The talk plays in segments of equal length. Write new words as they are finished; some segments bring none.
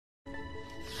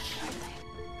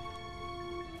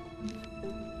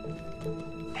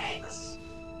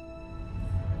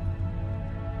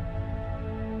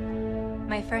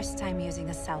My first time using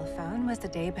a cell phone was the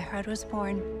day Behrad was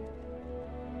born.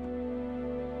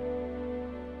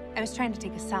 I was trying to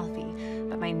take a selfie,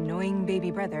 but my annoying baby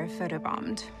brother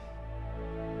photobombed.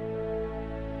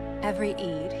 Every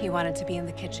Eid, he wanted to be in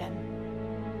the kitchen.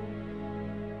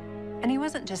 And he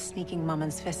wasn't just sneaking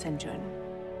Mama's fish in June.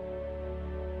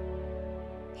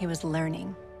 He was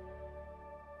learning.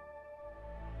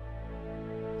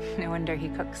 No wonder he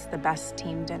cooks the best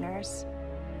team dinners.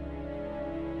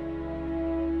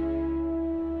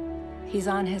 He's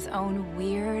on his own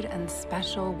weird and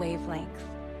special wavelength.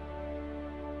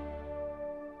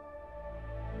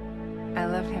 I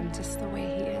love him just the way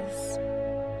he is.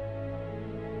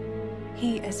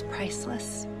 He is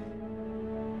priceless.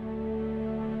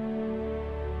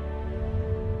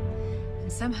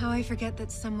 And somehow I forget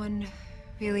that someone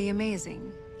really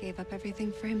amazing gave up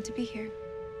everything for him to be here.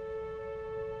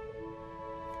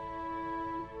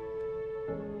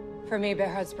 For me,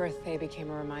 Behrad's birthday became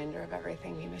a reminder of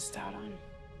everything he missed out on.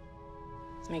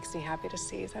 It makes me happy to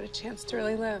see he's had a chance to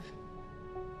really live.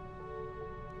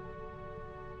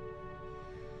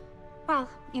 Well,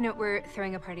 you know, we're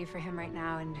throwing a party for him right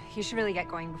now, and you should really get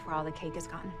going before all the cake is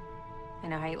gone. I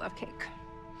know how you love cake.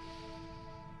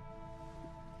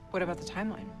 What about the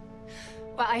timeline?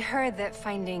 Well, I heard that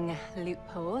finding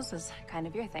loopholes was kind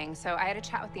of your thing, so I had a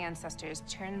chat with the ancestors.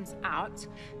 Turns out,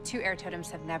 2 air totems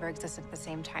have never existed at the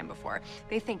same time before.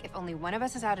 They think if only one of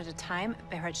us is out at a time,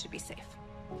 Behrad should be safe.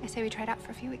 I say we try it out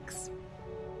for a few weeks.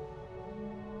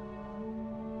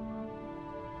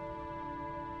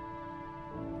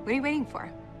 What are you waiting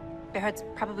for? Behrad's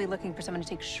probably looking for someone to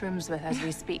take shrooms with as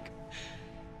we speak.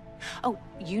 Oh,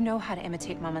 you know how to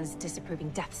imitate Mama's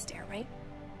disapproving death stare, right?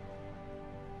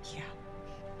 Yeah.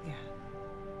 Yeah.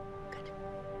 Good.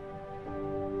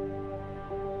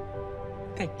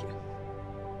 Thank you.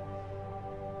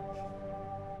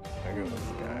 There goes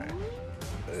this guy.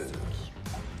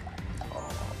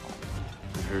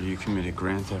 I heard you committed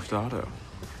Grand Theft Auto.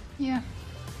 Yeah,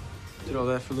 Did all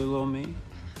that for little old me?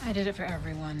 I did it for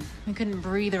everyone. I couldn't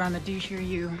breathe around the douchier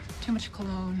you. Too much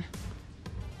cologne.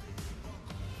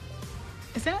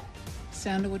 Is that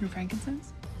sandalwood and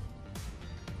frankincense?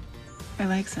 I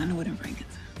like sandalwood and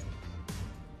frankincense.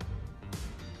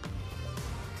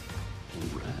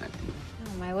 All right.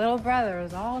 Oh, my little brother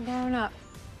is all grown up.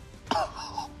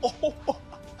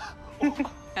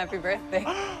 Happy birthday.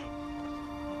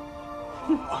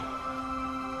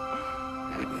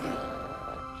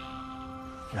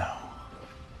 No.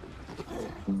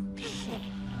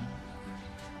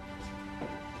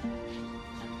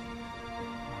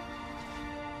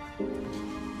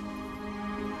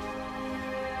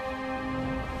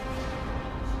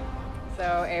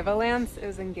 So Ava Lance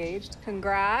is engaged.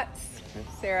 Congrats.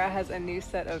 Sarah has a new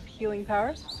set of healing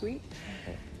powers. Sweet.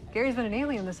 Gary's been an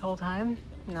alien this whole time.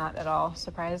 Not at all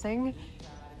surprising.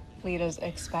 Lita's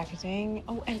expecting.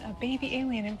 Oh, and a baby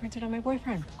alien imprinted on my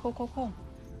boyfriend. Cool, cool, cool.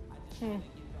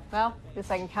 Well, guess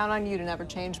I can count on you to never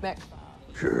change, Mick.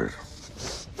 Sure.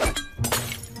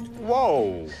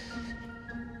 Whoa!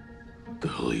 The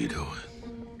hell are you doing?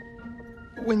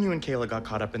 When you and Kayla got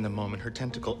caught up in the moment, her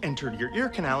tentacle entered your ear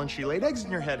canal and she laid eggs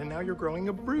in your head, and now you're growing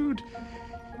a brood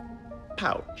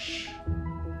pouch.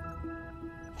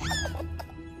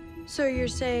 So you're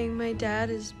saying my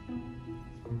dad is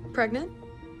pregnant?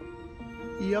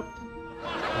 Yep.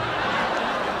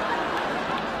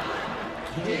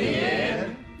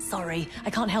 Sorry, I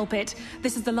can't help it.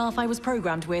 This is the laugh I was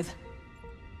programmed with.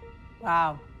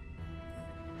 Wow.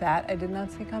 That I did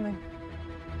not see coming.